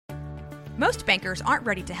Most bankers aren't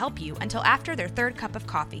ready to help you until after their third cup of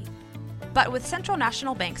coffee. But with Central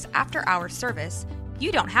National Bank's after-hours service,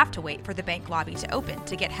 you don't have to wait for the bank lobby to open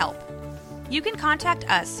to get help. You can contact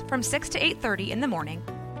us from 6 to 8:30 in the morning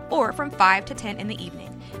or from 5 to 10 in the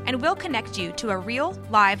evening, and we'll connect you to a real,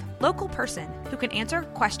 live, local person who can answer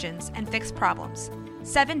questions and fix problems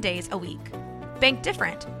 7 days a week. Bank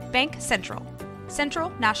different. Bank Central. Central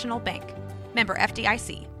National Bank. Member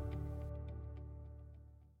FDIC.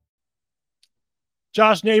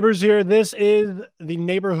 Josh Neighbors here. This is the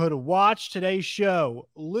Neighborhood Watch. Today's show,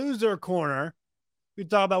 Loser Corner. We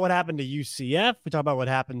talk about what happened to UCF. We talk about what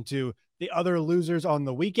happened to the other losers on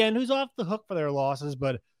the weekend, who's off the hook for their losses,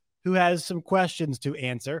 but who has some questions to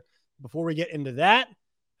answer. Before we get into that,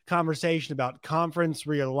 conversation about conference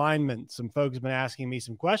realignment. Some folks have been asking me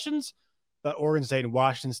some questions about Oregon State and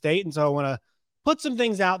Washington State, and so I want to put some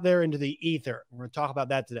things out there into the ether. We're going to talk about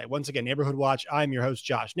that today. Once again, Neighborhood Watch. I'm your host,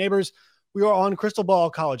 Josh Neighbors. We are on Crystal Ball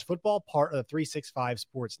College Football, part of the 365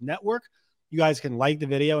 Sports Network. You guys can like the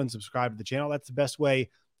video and subscribe to the channel. That's the best way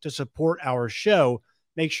to support our show.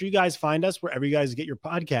 Make sure you guys find us wherever you guys get your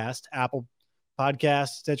podcast, Apple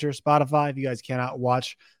Podcasts, Stitcher, Spotify. If you guys cannot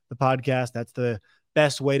watch the podcast, that's the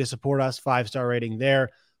best way to support us. 5-star rating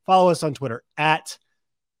there. Follow us on Twitter at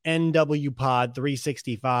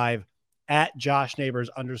NWPod365, at Josh Neighbors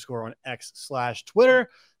 _ on X/Twitter.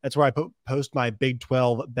 That's where I post my Big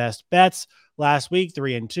 12 best bets. Last week,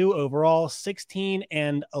 3-2 overall,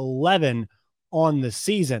 16-11 on the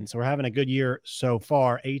season. So we're having a good year so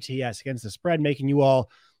far. ATS against the spread, making you all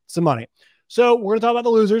some money. So we're going to talk about the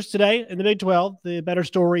losers today in the Big 12. The better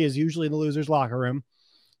story is usually in the losers' locker room.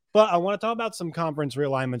 But I want to talk about some conference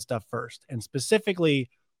realignment stuff first, and specifically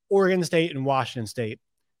Oregon State and Washington State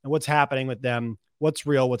and what's happening with them, what's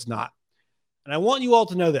real, what's not. And I want you all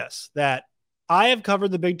to know this, that I have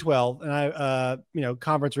covered the Big 12 and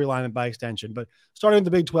conference realignment by extension, but starting with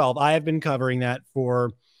the Big 12, I have been covering that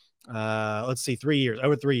for, 3 years,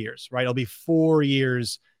 over 3 years, right? It'll be 4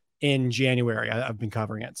 years in January. I've been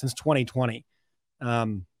covering it since 2020.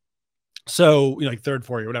 Like third,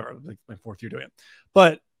 fourth year, whatever, like my fourth year doing it.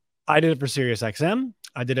 But I did it for SiriusXM.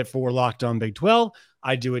 I did it for Locked On Big 12.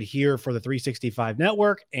 I do it here for the 365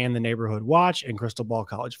 Network and the Neighborhood Watch and Crystal Ball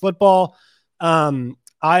College Football.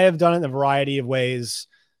 I have done it in a variety of ways,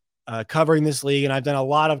 covering this league, and I've done a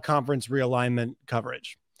lot of conference realignment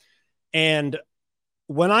coverage. And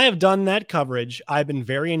when I have done that coverage, I've been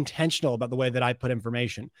very intentional about the way that I put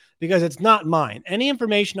information, because it's not mine. Any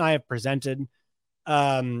information I have presented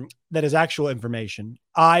that is actual information,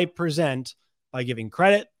 I present by giving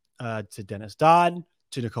credit to Dennis Dodd,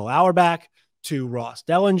 to Nicole Auerbach, to Ross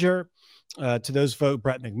Dellinger, to those folks,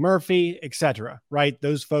 Brett McMurphy, etc., right?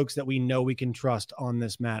 Those folks that we know we can trust on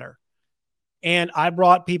this matter. And I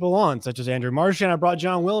brought people on, such as Andrew Marchand. I brought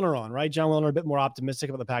John Wilner on, right? John Wilner, a bit more optimistic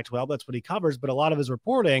about the Pac-12. That's what he covers. But a lot of his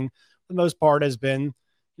reporting, for the most part, has been,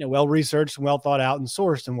 well-researched and well thought out and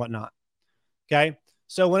sourced and whatnot. Okay.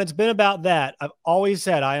 So when it's been about that, I've always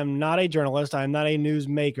said I am not a journalist. I am not a news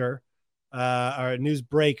maker or a news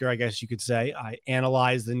breaker, I guess you could say. I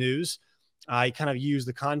analyze the news. I kind of use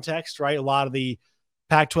the context, right? A lot of the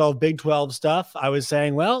Pac-12, Big 12 stuff. I was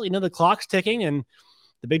saying, well, the clock's ticking and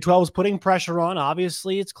the Big 12 is putting pressure on.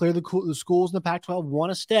 Obviously, it's clear the schools in the Pac-12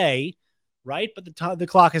 want to stay, right? But the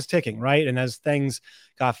clock is ticking, right? And as things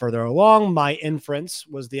got further along, my inference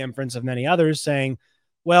was the inference of many others saying,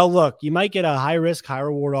 well, look, you might get a high-risk,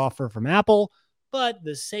 high-reward offer from Apple, but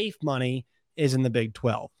the safe money is in the Big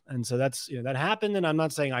 12. And so that's, that happened. And I'm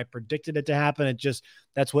not saying I predicted it to happen. It just,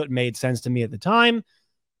 that's what made sense to me at the time.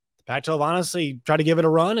 The Pac-12 honestly tried to give it a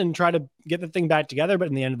run and try to get the thing back together. But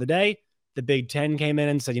in the end of the day, the Big Ten came in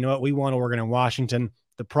and said, you know what, we want Oregon and Washington.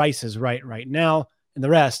 The price is right now. And the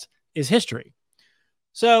rest is history.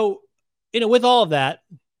 So, with all of that,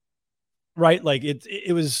 right, like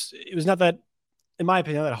it was not that, in my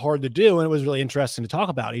opinion, that hard to do. And it was really interesting to talk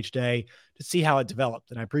about each day to see how it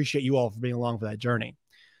developed. And I appreciate you all for being along for that journey.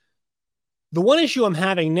 The one issue I'm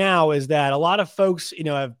having now is that a lot of folks,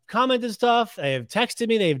 have commented stuff. They have texted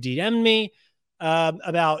me. They've DM'd me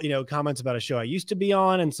about, comments about a show I used to be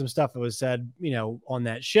on and some stuff that was said, on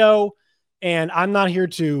that show. And I'm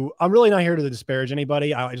really not here to disparage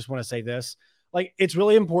anybody. I just want to say this, like, it's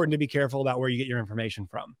really important to be careful about where you get your information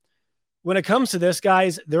from. When it comes to this,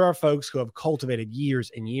 guys, there are folks who have cultivated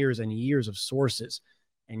years and years and years of sources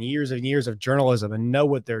and years of journalism and know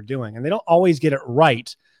what they're doing. And they don't always get it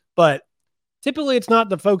right, but typically it's not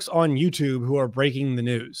the folks on YouTube who are breaking the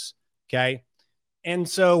news. Okay. And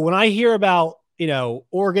so when I hear about,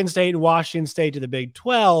 Oregon State and Washington State to the Big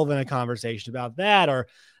 12 and a conversation about that, or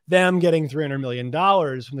them getting $300 million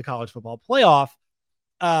from the college football playoff,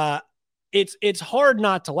 it's hard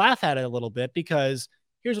not to laugh at it a little bit, because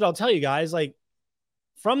here's what I'll tell you guys. Like,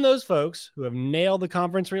 from those folks who have nailed the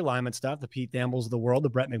conference realignment stuff, the Pete Thambles of the world, the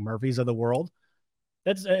Brett McMurphys of the world,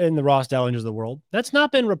 that's in the Ross Dellingers of the world, that's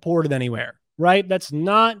not been reported anywhere, right? That's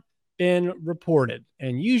not been reported.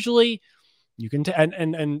 And usually you can,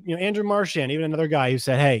 and you know, Andrew Marchand, even another guy who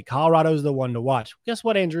said, hey, Colorado's the one to watch. Guess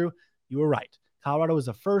what, Andrew? You were right. Colorado was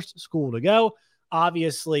the first school to go.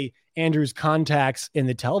 Obviously, Andrew's contacts in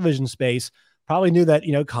the television space probably knew that,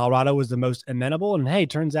 you know, Colorado was the most amenable. And hey,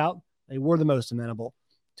 turns out they were the most amenable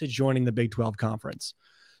to joining the Big 12 conference.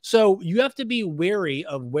 So you have to be wary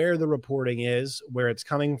of where the reporting is, where it's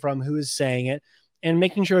coming from, who is saying it, and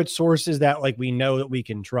making sure it's sources that, like, we know that we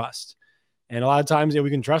can trust. And a lot of times, yeah, we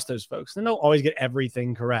can trust those folks. They don't always get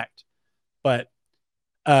everything correct. But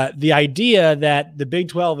the idea that the Big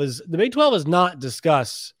 12 is not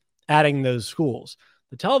discuss adding those schools.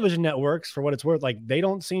 The television networks, for what it's worth, like, they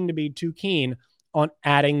don't seem to be too keen on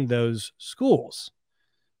adding those schools.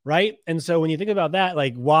 Right. And so when you think about that,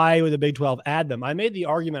 like, why would the Big 12 add them? I made the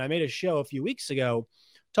argument, I made a show a few weeks ago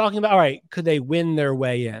talking about, all right, could they win their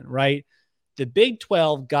way in? Right. The Big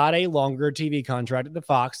 12 got a longer TV contract at the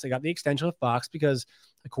Fox. They got the extension of Fox because,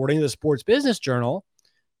 according to the Sports Business Journal,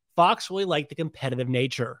 Fox really liked the competitive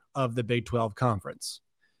nature of the Big 12 conference.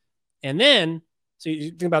 And then, so you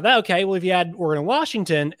think about that. Okay, well, if you had Oregon and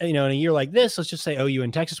Washington, you know, in a year like this, let's just say OU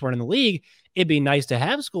and Texas weren't in the league, it'd be nice to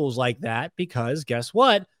have schools like that, because guess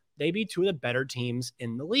what? They'd be two of the better teams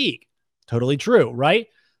in the league. Totally true, right?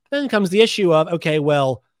 Then comes the issue of, okay,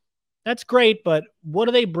 well, that's great, but what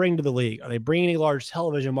do they bring to the league? Are they bringing a large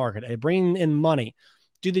television market? Are they bringing in money?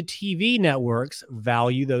 Do the TV networks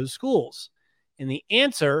value those schools? And the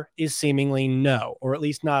answer is seemingly no, or at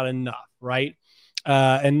least not enough, right?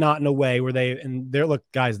 And not in a way where look,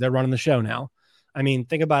 guys, they're running the show now. I mean,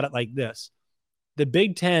 think about it like this. The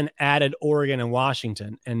Big Ten added Oregon and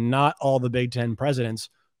Washington, and not all the Big Ten presidents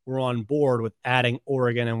were on board with adding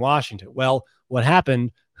Oregon and Washington. Well, what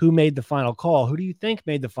happened? Who made the final call? Who do you think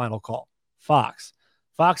made the final call? Fox.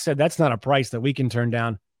 Fox said, that's not a price that we can turn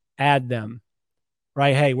down. Add them,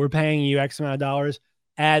 right? Hey, we're paying you X amount of dollars.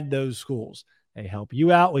 Add those schools. They help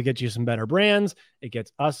you out. We get you some better brands. It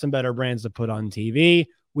gets us some better brands to put on TV.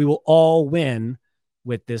 We will all win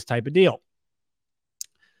with this type of deal.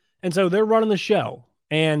 And so they're running the show,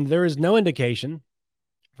 and there is no indication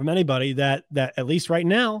from anybody that at least right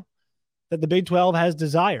now, that the Big 12 has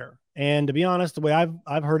desire. And to be honest, the way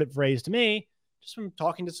I've heard it phrased to me, just from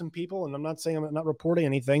talking to some people, and I'm not saying I'm not reporting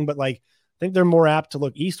anything, but like, I think they're more apt to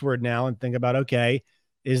look eastward now and think about, okay,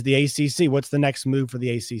 is the ACC, what's the next move for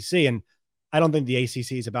the ACC? And I don't think the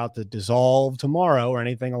ACC is about to dissolve tomorrow or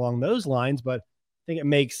anything along those lines, but I think it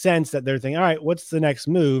makes sense that they're thinking, all right, what's the next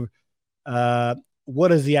move? What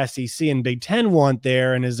does the SEC and Big Ten want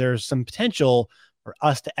there? And is there some potential for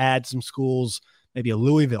us to add some schools, maybe a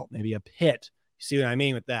Louisville, maybe a Pitt? You see what I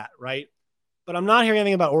mean with that, right? But I'm not hearing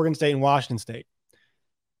anything about Oregon State and Washington State.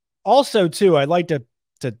 Also, too, I'd like to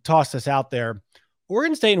toss this out there.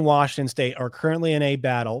 Oregon State and Washington State are currently in a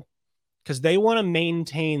battle because they want to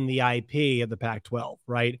maintain the IP of the Pac-12,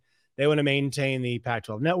 right? They want to maintain the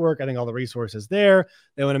Pac-12 network. I think all the resources there.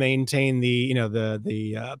 They want to maintain the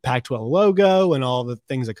Pac-12 logo and all the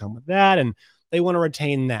things that come with that, and they want to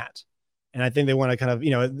retain that. And I think they want to kind of,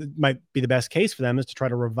 it might be the best case for them is to try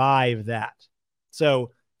to revive that.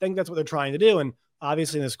 So I think that's what they're trying to do. And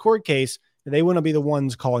obviously in this court case, they want to be the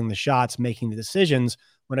ones calling the shots, making the decisions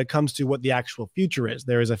when it comes to what the actual future is.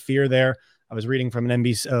 There is a fear there. I was reading from an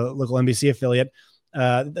local NBC affiliate.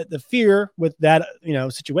 The fear with that,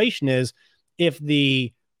 situation is if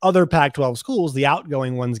the other Pac-12 schools, the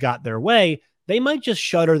outgoing ones, got their way, they might just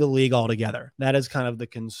shutter the league altogether. That is kind of the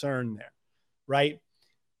concern there, right?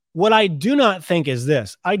 What I do not think is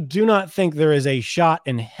this. I do not think there is a shot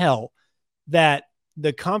in hell that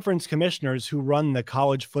the conference commissioners who run the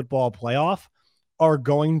college football playoff are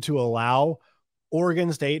going to allow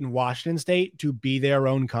Oregon State and Washington State to be their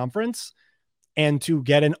own conference and to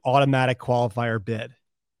get an automatic qualifier bid.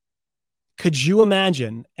 Could you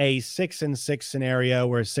imagine a 6-6 scenario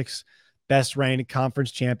where 6 best ranked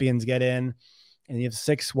conference champions get in and you have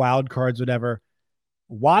 6 wild cards, whatever?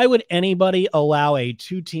 Why would anybody allow a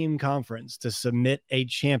 2-team conference to submit a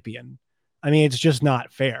champion? I mean, it's just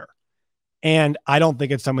not fair. And I don't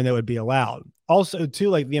think it's something that would be allowed. Also, too,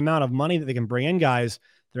 like the amount of money that they can bring in, guys,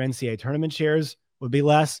 their NCAA tournament shares would be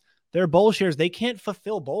less. Their bowl shares, they can't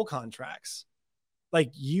fulfill bowl contracts. Like,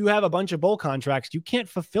 you have a bunch of bowl contracts. You can't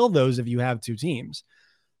fulfill those if you have 2 teams.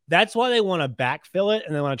 That's why they want to backfill it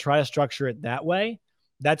and they want to try to structure it that way.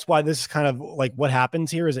 That's why this is kind of like what happens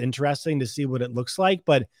here is interesting to see what it looks like.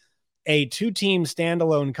 But a 2-team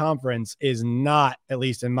standalone conference is not, at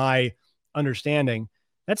least in my understanding,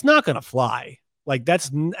 that's not going to fly. Like,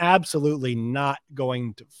 that's absolutely not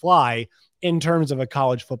going to fly in terms of a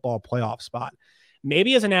college football playoff spot.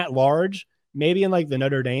 Maybe as an at-large, maybe in like the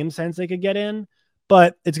Notre Dame sense they could get in,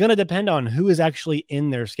 but it's going to depend on who is actually in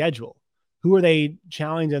their schedule. Who are they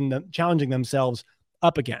challenging themselves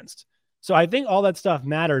up against? So I think all that stuff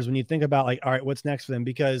matters when you think about like, all right, what's next for them?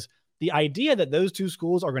 Because the idea that those two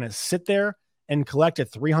schools are going to sit there and collect a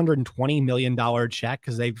 $320 million check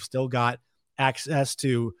because they've still got access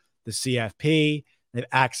to the CFP, they've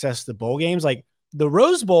access to the bowl games. Like, the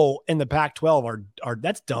Rose Bowl and the Pac-12 are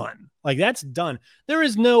that's done. Like, that's done. There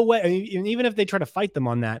is no way, even if they try to fight them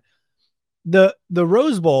on that, the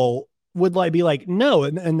Rose Bowl would like be like, no.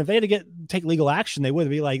 And if they had to take legal action, they would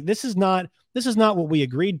be like, this is not what we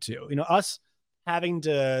agreed to. Us having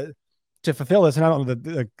to fulfill this. And I don't know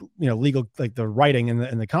the legal, like the writing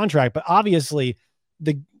in the contract, but obviously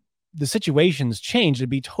the situation's changed. It'd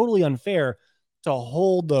be totally unfair to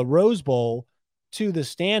hold the Rose Bowl to the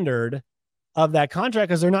standard of that contract,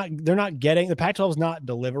 because they're not getting, the Pac-12 is not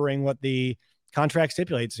delivering what the contract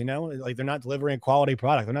stipulates, like they're not delivering a quality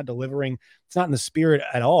product. They're not delivering, it's not in the spirit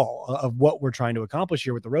at all of what we're trying to accomplish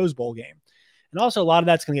here with the Rose Bowl game. And also a lot of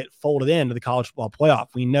that's going to get folded into the college football playoff.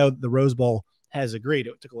 We know the Rose Bowl has agreed.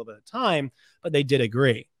 It took a little bit of time, but they did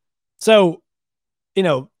agree. So,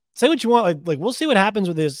 say what you want. Like we'll see what happens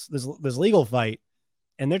with this legal fight,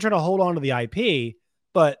 and they're trying to hold on to the IP,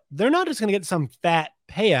 but they're not just going to get some fat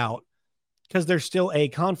payout because they're still a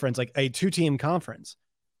conference, like a 2-team conference.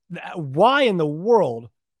 Why in the world,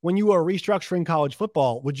 when you are restructuring college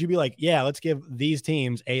football, would you be like, yeah, let's give these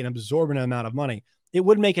teams an absorbent amount of money? It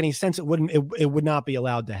wouldn't make any sense. It would not be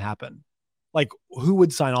allowed to happen. Like, who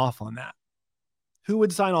would sign off on that? Who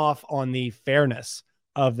would sign off on the fairness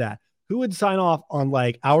of that? Who would sign off on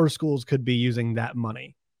like, our schools could be using that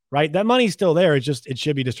money, right? That money's still there. It's just, it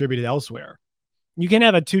should be distributed elsewhere. You can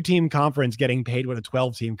have a 2-team conference getting paid what a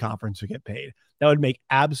 12-team conference would get paid. That would make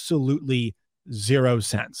absolutely zero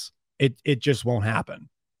sense. It just won't happen.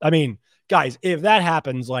 I mean, guys, if that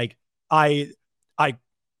happens, like my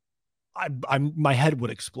head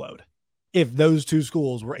would explode. If those two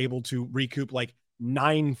schools were able to recoup like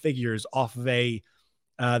 9 figures off of the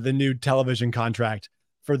new television contract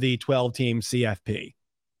for the 12-team CFP,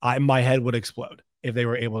 my head would explode if they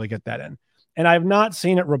were able to get that in. And I've not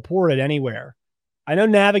seen it reported anywhere. I know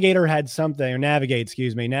Navigate had something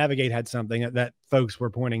that folks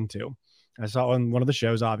were pointing to. I saw it on one of the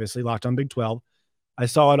shows, obviously, Locked on Big 12. I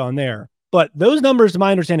saw it on there. But those numbers, to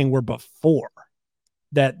my understanding, were before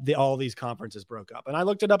that all these conferences broke up. And I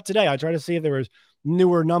looked it up today. I tried to see if there was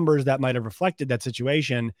newer numbers that might have reflected that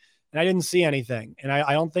situation, and I didn't see anything. And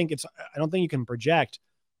I don't think you can project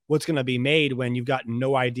what's going to be made when you've got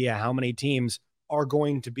no idea how many teams are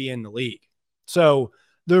going to be in the league. So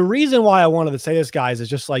the reason why I wanted to say this, guys, is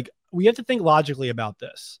just like, we have to think logically about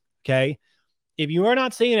this. Okay. If you are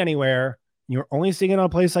not seeing it anywhere, you're only seeing it on a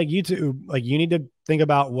place like YouTube, like, you need to think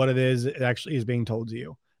about what it is it actually is being told to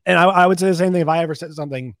you. And I would say the same thing. If I ever said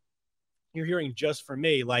something you're hearing just from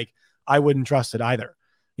me, like, I wouldn't trust it either.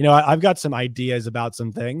 I've got some ideas about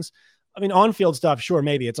some things. I mean, on-field stuff, sure,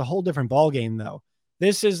 maybe. It's a whole different ballgame, though.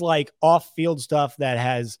 This is like off-field stuff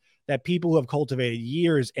that people who have cultivated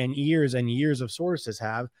years and years and years of sources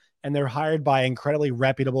have, and they're hired by incredibly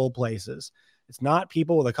reputable places. It's not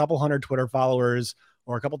people with a couple hundred Twitter followers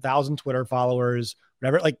or a couple thousand Twitter followers,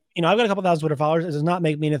 whatever. Like, I've got a couple thousand Twitter followers. It does not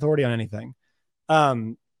make me an authority on anything.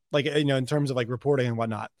 In terms of like reporting and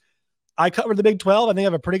whatnot. I covered the Big 12. I think I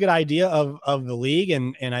have a pretty good idea of the league.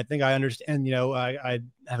 And I think I understand, I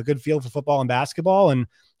have a good feel for football and basketball. And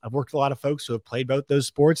I've worked with a lot of folks who have played both those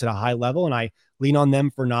sports at a high level, and I lean on them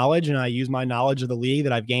for knowledge. And I use my knowledge of the league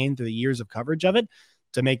that I've gained through the years of coverage of it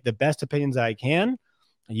to make the best opinions that I can.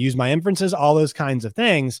 I use my inferences, all those kinds of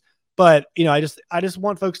things. But, I just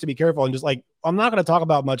want folks to be careful, and just like, I'm not going to talk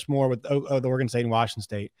about much more with the Oregon State and Washington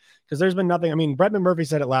State, because there's been nothing. I mean, Brett McMurphy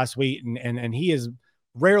said it last week, and he is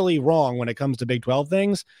rarely wrong when it comes to Big 12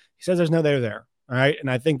 things. He says there's no there. All right. And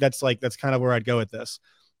I think that's kind of where I'd go with this.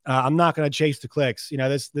 I'm not going to chase the clicks.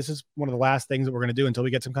 This is one of the last things that we're going to do until we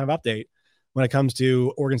get some kind of update when it comes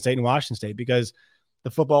to Oregon State and Washington State, because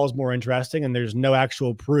the football is more interesting and there's no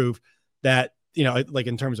actual proof that, like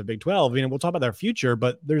in terms of Big 12, we'll talk about their future,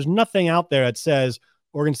 but there's nothing out there that says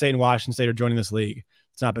Oregon State and Washington State are joining this league.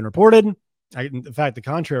 It's not been reported. In fact, the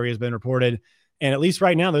contrary has been reported. And at least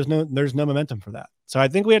right now, there's no momentum for that. So I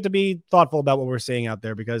think we have to be thoughtful about what we're seeing out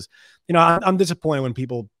there, because, I'm disappointed when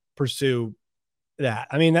people pursue that.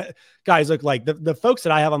 I mean, guys, look, like the folks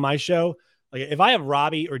that I have on my show, Like if I have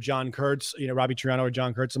Robbie or John Kurtz, Robbie Triano or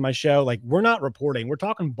John Kurtz on my show, like we're not reporting. We're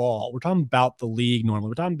talking ball. We're talking about the league normally.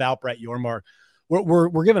 We're talking about Brett Yormark.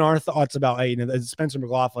 We're giving our thoughts about, hey, Spencer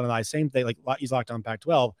McLaughlin and I, same thing, like he's locked on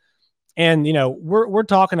Pac-12. And, we're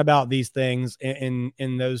talking about these things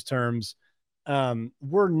in those terms.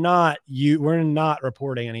 We're not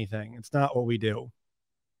reporting anything. It's not what we do.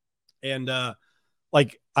 And,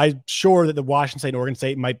 I'm sure that the Washington State and Oregon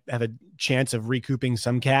State might have a chance of recouping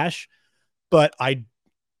some cash, but I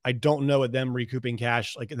don't know at them recouping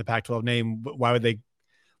cash like in the Pac-12 name. Why would they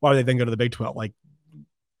then go to the Big 12? Like,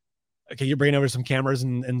 okay, you're bringing over some cameras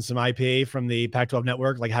and some IP from the Pac-12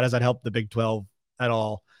 network. Like, how does that help the Big 12 at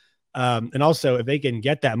all? And also, if they can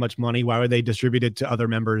get that much money, why would they distribute it to other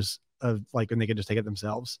members of when they could just take it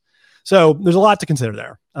themselves? So there's a lot to consider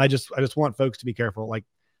there. I just want folks to be careful. Like,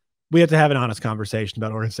 we have to have an honest conversation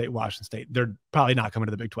about Oregon State, Washington State. They're probably not coming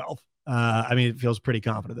to the Big 12. It feels pretty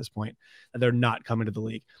confident at this point that they're not coming to the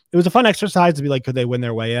league. It was a fun exercise to be like, could they win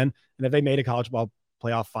their way in? And if they made a college ball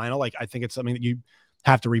playoff final, I think it's something that you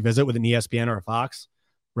have to revisit with an ESPN or a Fox,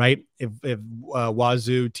 right? If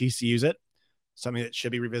Wazoo TCU's it, something that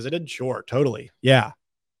should be revisited. Sure. Totally. Yeah.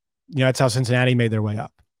 That's how Cincinnati made their way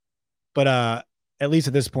up. But at least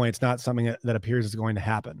at this point, it's not something that appears is going to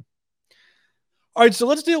happen. All right, so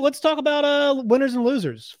let's talk about winners and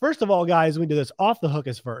losers. First of all, guys, we do this. Off the hook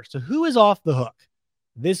is first. So who is off the hook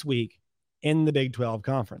this week in the Big 12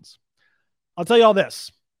 conference? I'll tell you all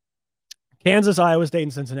this. Kansas, Iowa State,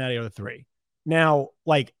 and Cincinnati are the three. Now,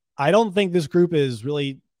 I don't think this group is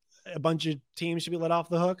really a bunch of teams should be let off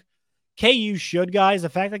the hook. KU should, guys. The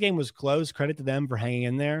fact that game was close, credit to them for hanging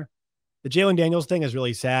in there. The Jalen Daniels thing is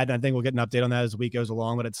really sad, and I think we'll get an update on that as the week goes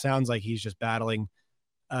along, but it sounds like he's just battling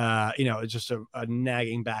it's just a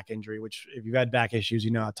nagging back injury, which if you've had back issues,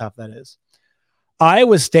 you know how tough that is.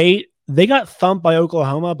 Iowa State, they got thumped by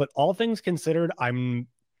Oklahoma, but all things considered, it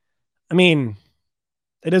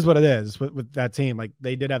is what it is with that team. Like,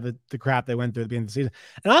 they did have the crap they went through at the beginning of the season.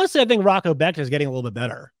 And honestly, I think Rocco Becht is getting a little bit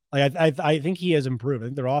better. I think he has improved. I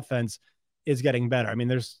think their offense is getting better.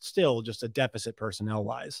 There's still just a deficit personnel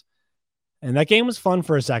wise. And that game was fun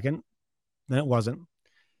for a second. Then it wasn't.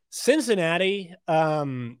 Cincinnati,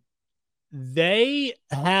 they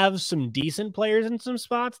have some decent players in some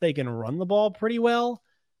spots. They can run the ball pretty well.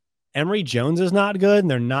 Emory Jones is not good,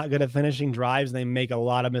 and they're not good at finishing drives. They make a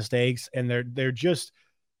lot of mistakes, and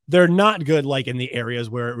they're not good in the areas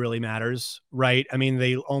where it really matters, right?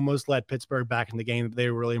 They almost let Pittsburgh back in the game. They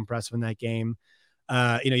were really impressive in that game.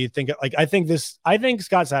 You think I think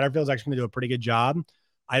Scott Satterfield is actually going to do a pretty good job.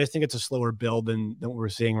 I just think it's a slower build than what we're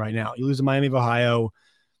seeing right now. You lose to Miami of Ohio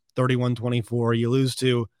 31-24. You lose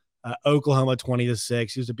to Oklahoma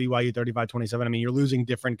 20-6. You lose to BYU 35-27. You're losing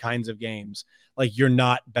different kinds of games. You're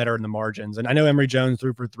not better in the margins. And I know Emory Jones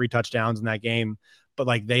threw for 3 touchdowns in that game, but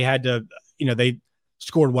they had to, they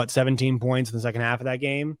scored 17 points in the second half of that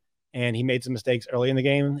game, and he made some mistakes early in the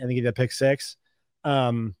game. I think he did a pick 6.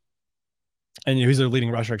 And he's their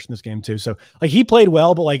leading rusher in this game too. So he played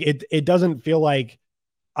well, but it doesn't feel like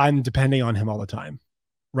I'm depending on him all the time,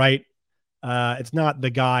 right? It's not the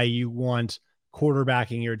guy you want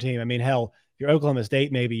quarterbacking your team. Hell, if you're Oklahoma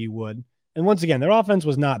State, maybe you would. And once again, their offense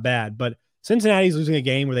was not bad, but Cincinnati's losing a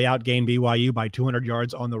game where they outgained BYU by 200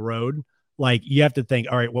 yards on the road. You have to think,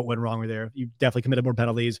 all right, what went wrong there? You definitely committed more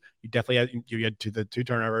penalties. You definitely had the 2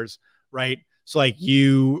 turnovers, right? So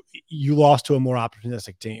you lost to a more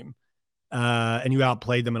opportunistic team, and you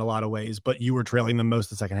outplayed them in a lot of ways, but you were trailing them most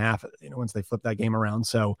of the second half, once they flipped that game around.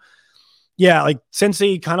 So yeah,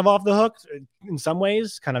 Cincy kind of off the hook in some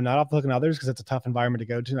ways, kind of not off the hook in others, because it's a tough environment to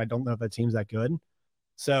go to. And I don't know if that team's that good.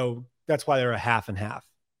 So that's why they're a half and half.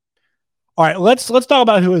 All right, let's talk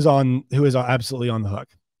about who is absolutely on the hook.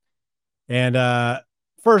 And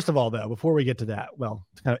first of all, though, before we get to that,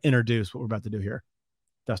 to kind of introduce what we're about to do here,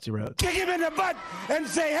 Dusty Rhodes. Kick him in the butt and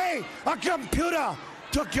say, hey, a computer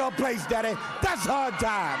took your place, Daddy. That's hard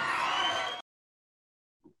time.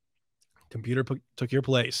 Computer took your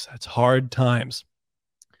place. That's hard times.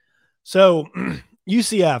 So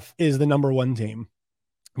UCF is the number 1 team.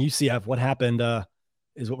 UCF, what happened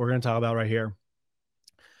is what we're going to talk about right here.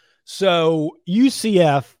 So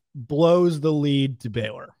UCF blows the lead to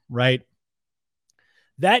Baylor, right?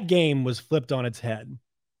 That game was flipped on its head.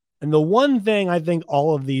 And the one thing I think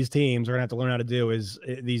all of these teams are going to have to learn how to do is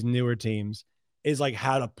these newer teams is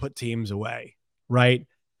how to put teams away, right?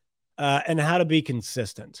 And how to be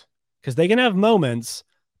consistent. Because they can have moments,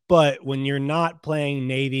 but when you're not playing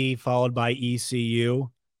Navy followed by ECU,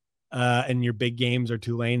 and your big games are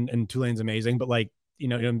Tulane, and Tulane's amazing, but you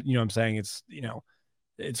know what I'm saying? It's,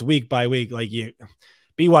 it's week by week.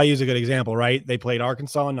 BYU is a good example, right? They played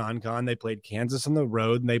Arkansas in non-con, they played Kansas on the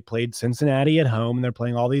road, and they played Cincinnati at home, and they're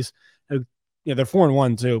playing all these. They're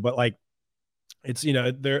 4-1 too, but like it's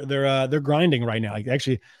they're grinding right now. Like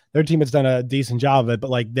actually, their team has done a decent job of it,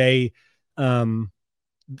 but like they're winning.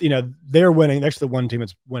 Actually, the one team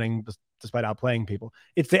that's winning despite outplaying people.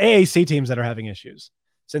 It's the AAC teams that are having issues.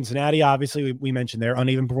 Cincinnati, obviously, we mentioned their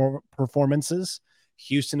uneven performances.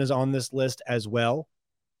 Houston is on this list as well.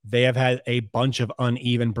 They have had a bunch of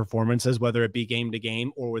uneven performances, whether it be game to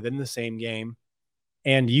game or within the same game.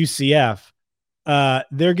 And UCF,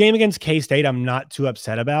 their game against K-State, I'm not too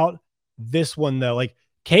upset about. This one, though, like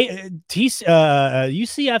UCF's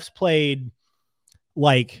played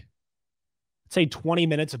like, say, 20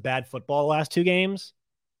 minutes of bad football the last two games.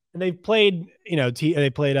 And they've played, they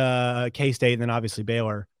played K-State and then obviously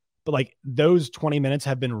Baylor. But like those 20 minutes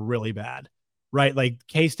have been really bad. Right, like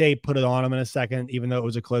K-State put it on them in a second, even though it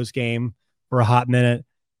was a close game for a hot minute.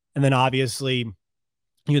 And then obviously,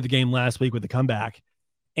 the game last week with the comeback.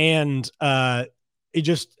 And they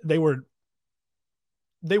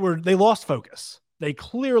lost focus. They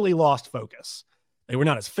clearly lost focus. They were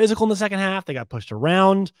not as physical in the second half. They got pushed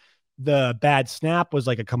around. The bad snap was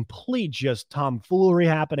like a complete just tomfoolery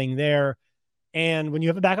happening there. And when you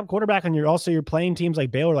have a backup quarterback and you're playing teams like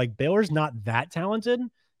Baylor's not that talented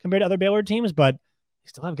compared to other Baylor teams, but they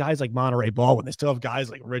still have guys like Monterey Baldwin. They still have guys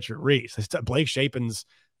like Richard Reese. Blake Shapen's,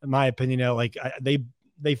 in my opinion,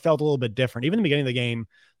 they felt a little bit different. Even in the beginning of the game,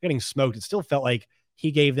 getting smoked, it still felt like he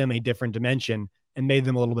gave them a different dimension and made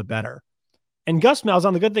them a little bit better. And Gus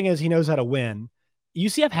Malzahn, the good thing is he knows how to win.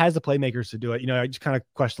 UCF has the playmakers to do it. I just kind of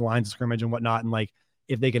question the lines of scrimmage and whatnot, and like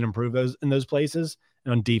if they can improve those in those places.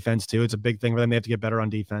 And on defense too, it's a big thing for them. They have to get better on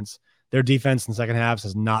defense. Their defense in the second halves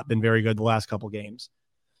has not been very good the last couple games.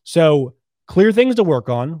 So clear things to work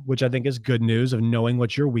on, which I think is good news of knowing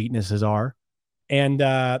what your weaknesses are. And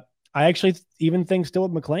I actually even think still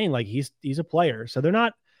with McClain, like he's a player. So they're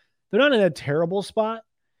not in a terrible spot.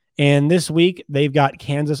 And this week they've got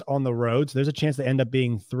Kansas on the road. So there's a chance they end up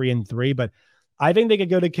being 3-3, but I think they could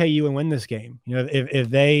go to KU and win this game. If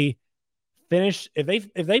they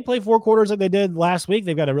play 4 quarters like they did last week,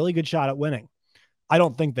 they've got a really good shot at winning. I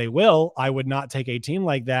don't think they will. I would not take a team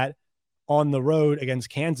like that on the road against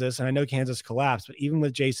Kansas. And I know Kansas collapsed, but even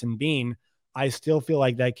with Jason Bean, I still feel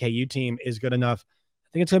like that KU team is good enough. I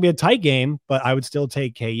think it's going to be a tight game, but I would still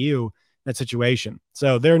take KU in that situation.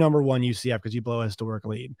 So they're number one UCF because you blow a historic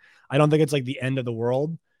lead. I don't think it's like the end of the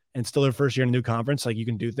world and still their first year in a new conference. Like you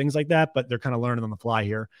can do things like that, but they're kind of learning on the fly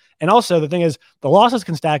here. And also the thing is the losses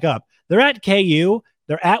can stack up. They're at KU,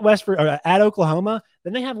 they're at at Oklahoma.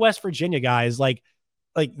 Then they have West Virginia guys. Like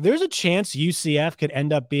there's a chance UCF could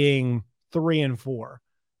end up being 3-4.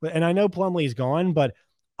 And I know Plumlee's gone, but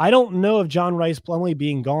I don't know if John Rice Plumlee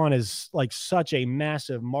being gone is like such a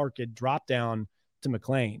massive market drop down to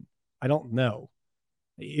McClain. I don't know.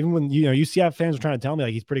 Even when, UCF fans are trying to tell me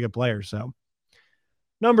like he's a pretty good player. So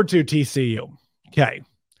number 2, TCU. Okay.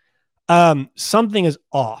 Something is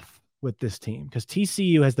off with this team because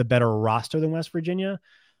TCU has the better roster than West Virginia,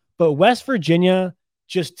 but West Virginia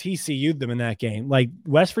just TCU'd them in that game. Like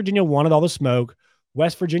West Virginia wanted all the smoke.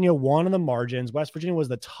 West Virginia won on the margins. West Virginia was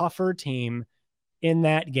the tougher team in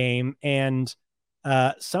that game. And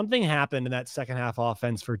something happened in that second half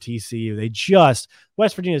offense for TCU.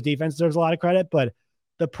 West Virginia's defense deserves a lot of credit, but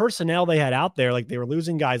the personnel they had out there, like they were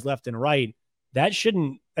losing guys left and right. That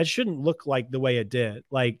shouldn't look like the way it did.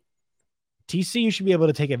 Like TCU should be able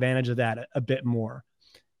to take advantage of that a bit more.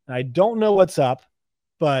 I don't know what's up,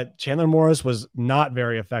 but Chandler Morris was not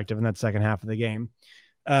very effective in that second half of the game.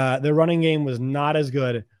 The running game was not as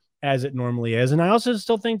good as it normally is. And I also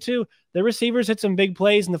still think too, the receivers hit some big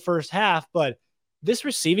plays in the first half, but this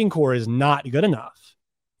receiving core is not good enough.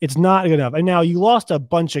 It's not good enough. And now you lost a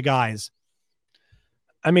bunch of guys.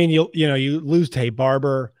 I mean, you lose Tay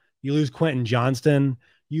Barber, you lose Quentin Johnston,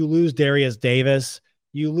 you lose Darius Davis,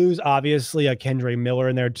 you lose obviously a Kendre Miller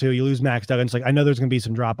in there too. You lose Max Duggan. It's like, I know there's going to be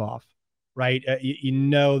some drop off, right? You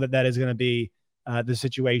know that is going to be the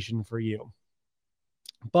situation for you.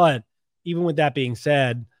 But even with that being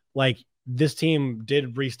said, like this team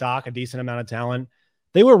did restock a decent amount of talent.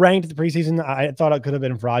 They were ranked at the preseason. I thought it could have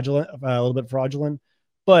been fraudulent, a little bit fraudulent,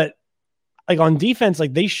 but like on defense,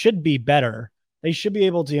 like they should be better. They should be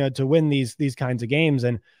able to, to win these kinds of games.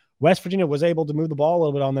 And West Virginia was able to move the ball a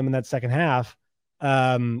little bit on them in that second half.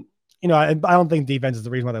 I don't think defense is the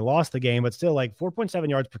reason why they lost the game, but still like 4.7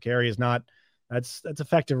 yards per carry is not, that's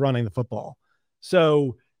effective running the football.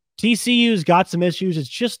 So TCU's got some issues. It's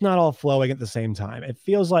just not all flowing at the same time. It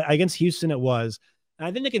feels like against Houston it was. And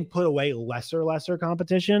I think they can put away lesser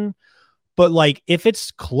competition, But like, if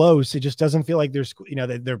it's close, it just doesn't feel like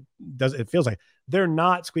it feels like they're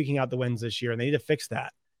not squeaking out the wins this year, and they need to fix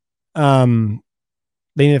that. I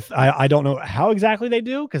don't know how exactly they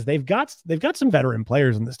do, because they've got some veteran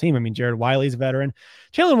players on this team. I mean, Jared Wiley's a veteran.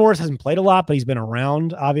 Chandler Morris hasn't played a lot, but he's been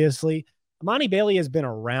around, obviously. Amani Bailey has been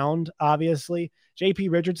around, obviously. JP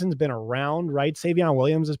Richardson's been around, right? Savion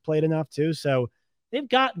Williams has played enough too. So they've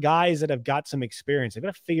got guys that have got some experience. They've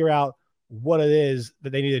got to figure out what it is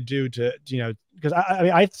that they need to do to, because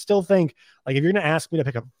I still think, like, if you're going to ask me to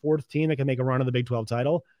pick a fourth team that can make a run of the Big 12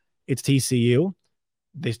 title, it's TCU.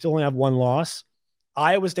 They still only have one loss.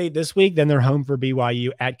 Iowa State this week, then they're home for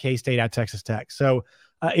BYU, at K-State, at Texas Tech. So,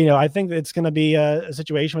 I think it's going to be a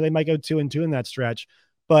situation where they might go 2-2 in that stretch,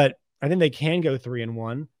 but I think they can go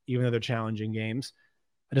 3-1, even though they're challenging games.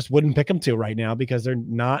 I just wouldn't pick them to right now because they're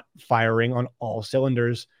not firing on all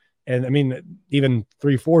cylinders. And I mean, even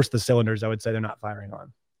 3/4 the cylinders, I would say they're not firing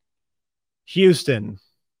on. Houston,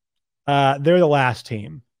 they're the last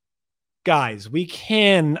team. Guys,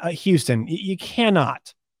 Houston, you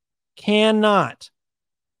cannot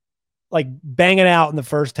like bang it out in the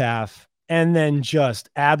first half and then just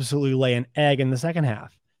absolutely lay an egg in the second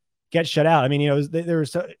half. Get shut out. I mean,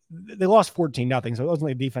 they lost 14-0, so it wasn't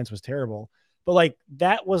like the defense was terrible, but like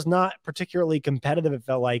that was not particularly competitive. It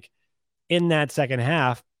felt like in that second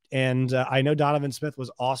half. And I know Donovan Smith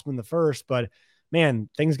was awesome in the first, but man,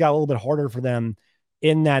 things got a little bit harder for them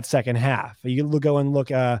in that second half. You go and look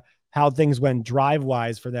how things went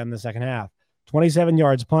drive-wise for them in the second half. 27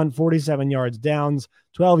 yards punt, 47 yards downs,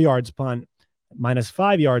 12 yards punt,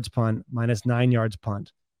 -5 yards punt, -9 yards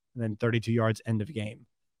punt, and then 32 yards end of game.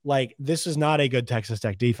 Like, this is not a good Texas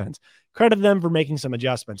Tech defense. Credit them for making some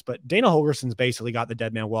adjustments, but Dana Holgerson's basically got the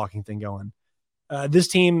dead man walking thing going. This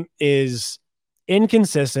team is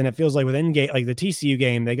inconsistent. It feels like within game, like the TCU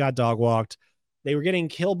game, they got dog walked. They were getting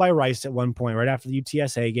killed by Rice at one point, right after the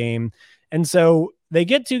UTSA game. And so they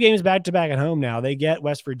get 2 games back to back at home now. They get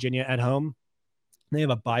West Virginia at home. They have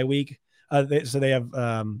a bye week. They have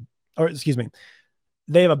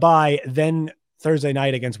a bye, then Thursday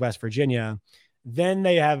night against West Virginia. Then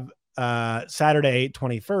they have Saturday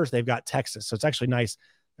 21st, they've got Texas. So it's actually nice.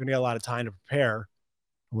 They're going to get a lot of time to prepare.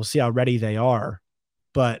 We'll see how ready they are.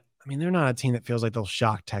 But I mean, they're not a team that feels like they'll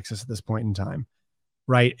shock Texas at this point in time,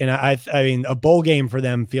 right? And I mean, a bowl game for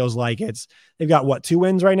them feels like they've got 2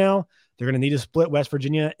 wins right now. They're going to need to split West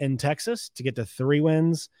Virginia and Texas to get to 3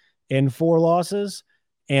 wins and 4 losses.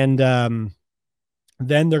 And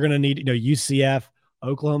then they're going to need, UCF,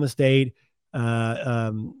 Oklahoma State,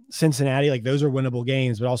 Cincinnati. Like, those are winnable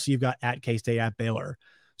games, but also you've got at K-State, at Baylor.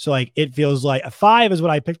 So like, it feels like a 5 is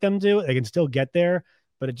what I picked them to. They can still get there,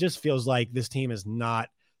 but it just feels like this team is not.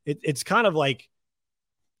 It's kind of like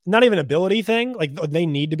not even an ability thing. Like, they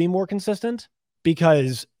need to be more consistent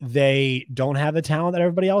because they don't have the talent that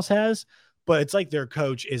everybody else has, but it's like their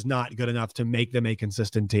coach is not good enough to make them a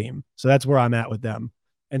consistent team. So that's where I'm at with them.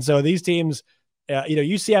 And so these teams,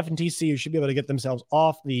 UCF and TCU should be able to get themselves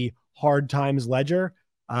off the hard times ledger.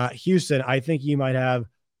 Houston, I think you might have,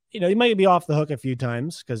 you might be off the hook a few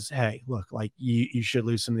times because, hey, look, like you should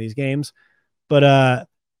lose some of these games, but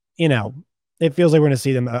it feels like we're going to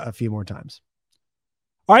see them a few more times.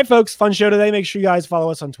 All right, folks, fun show today. Make sure you guys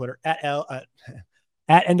follow us on Twitter at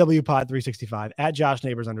NWPod365, at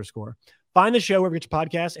 @JoshNeighbors_. Find the show wherever you get your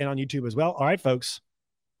podcasts and on YouTube as well. All right, folks,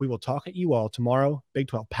 we will talk at you all tomorrow. Big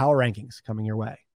 12 Power Rankings coming your way.